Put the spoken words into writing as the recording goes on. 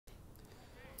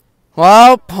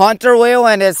Well, Hunter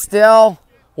Whelan is still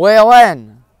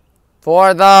wheeling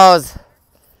for those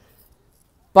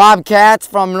Bobcats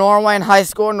from Norwayne High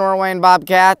School, Norwayne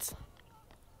Bobcats.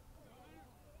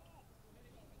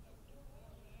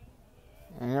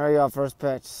 And here we go, first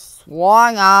pitch.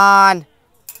 Swung on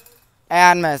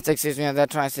and missed. Excuse me, I'm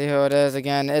trying to see who it is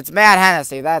again. It's Matt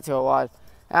Hennessy, that's who it was.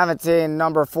 I haven't seen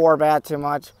number 4 bat too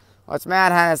much. Well, it's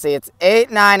Matt Hennessy. It's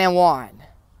 8-9-1.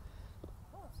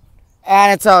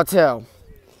 And it's 0-2.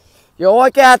 You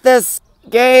look at this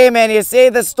game and you see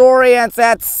the story, and it's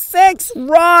at 6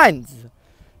 runs.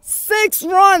 6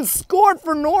 runs scored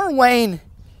for Norwayne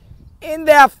in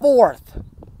that 4th.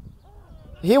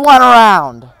 He went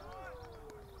around.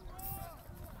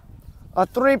 A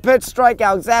 3-pitch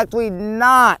strikeout, exactly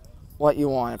not what you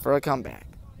wanted for a comeback.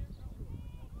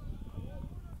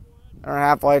 We're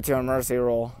halfway to a mercy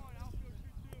rule.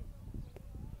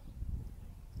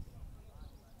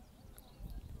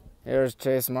 Here's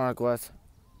Chase Marquis.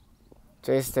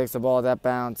 Chase takes the ball that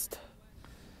bounced.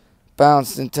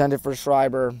 Bounced, intended for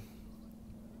Schreiber.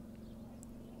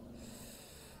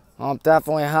 Well, I'm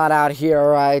definitely hot out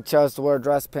here. I chose to wear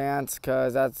dress pants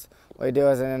because that's what you do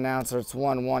as an announcer. It's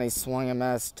 1-1. He swung and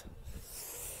missed.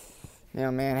 You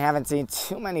know, man, haven't seen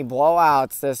too many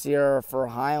blowouts this year for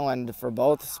Highland for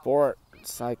both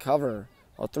sports I cover.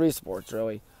 Well, 3 sports,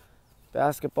 really.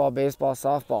 Basketball, baseball,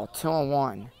 softball.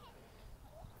 2-1.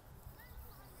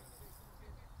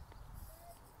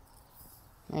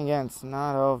 Again, it's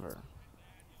not over.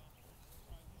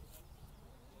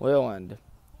 Wheeland.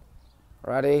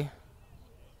 Ready.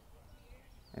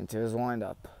 Into his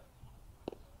windup.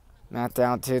 Matt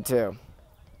down 2-2.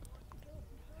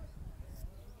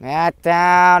 Matt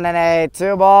down and a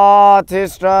 2-ball,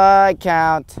 2-strike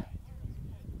count.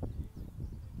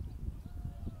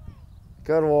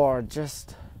 Good Lord,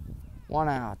 just 1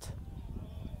 out.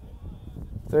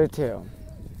 3-2.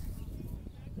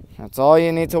 That's all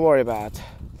you need to worry about.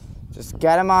 Just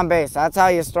get him on base. That's how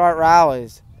you start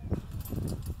rallies.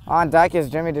 On deck is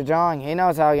Jimmy DeJong. He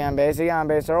knows how to get on base. He got on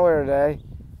base earlier today.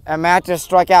 And Matt just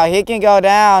struck out. He can go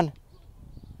down.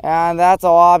 And that's a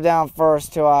lob down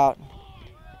first, 2 out.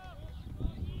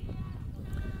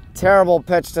 Terrible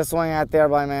pitch to swing at there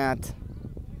by Matt.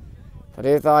 But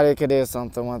he thought he could do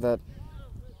something with it.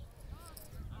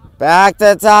 Back to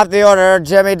the top of the order,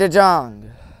 Jimmy DeJong.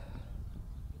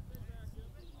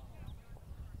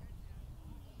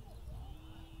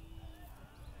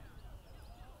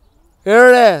 Here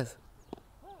it is.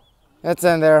 It's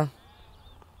in there.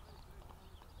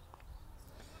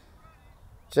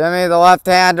 Jimmy, the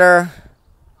left-hander,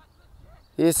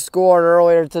 he scored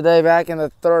earlier today back in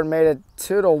the 3rd, made it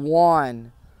 2-1.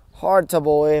 Hard to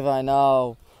believe, I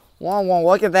know. 1-1,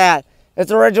 look at that.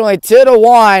 It's originally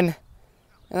 2-1, and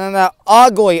then that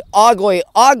ugly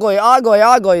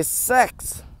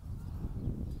 6.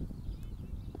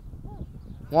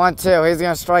 1-2, he's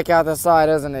going to strike out the side,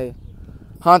 isn't he?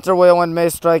 Hunter Whelan may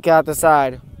strike out the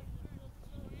side.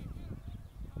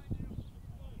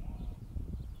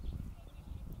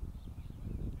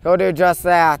 He'll do just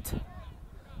that.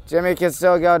 Jimmy can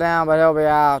still go down, but he'll be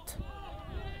out.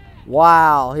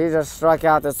 Wow, he just struck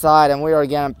out the side, and we are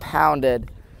getting pounded.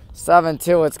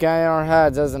 7-2, it's getting in our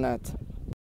heads, isn't it?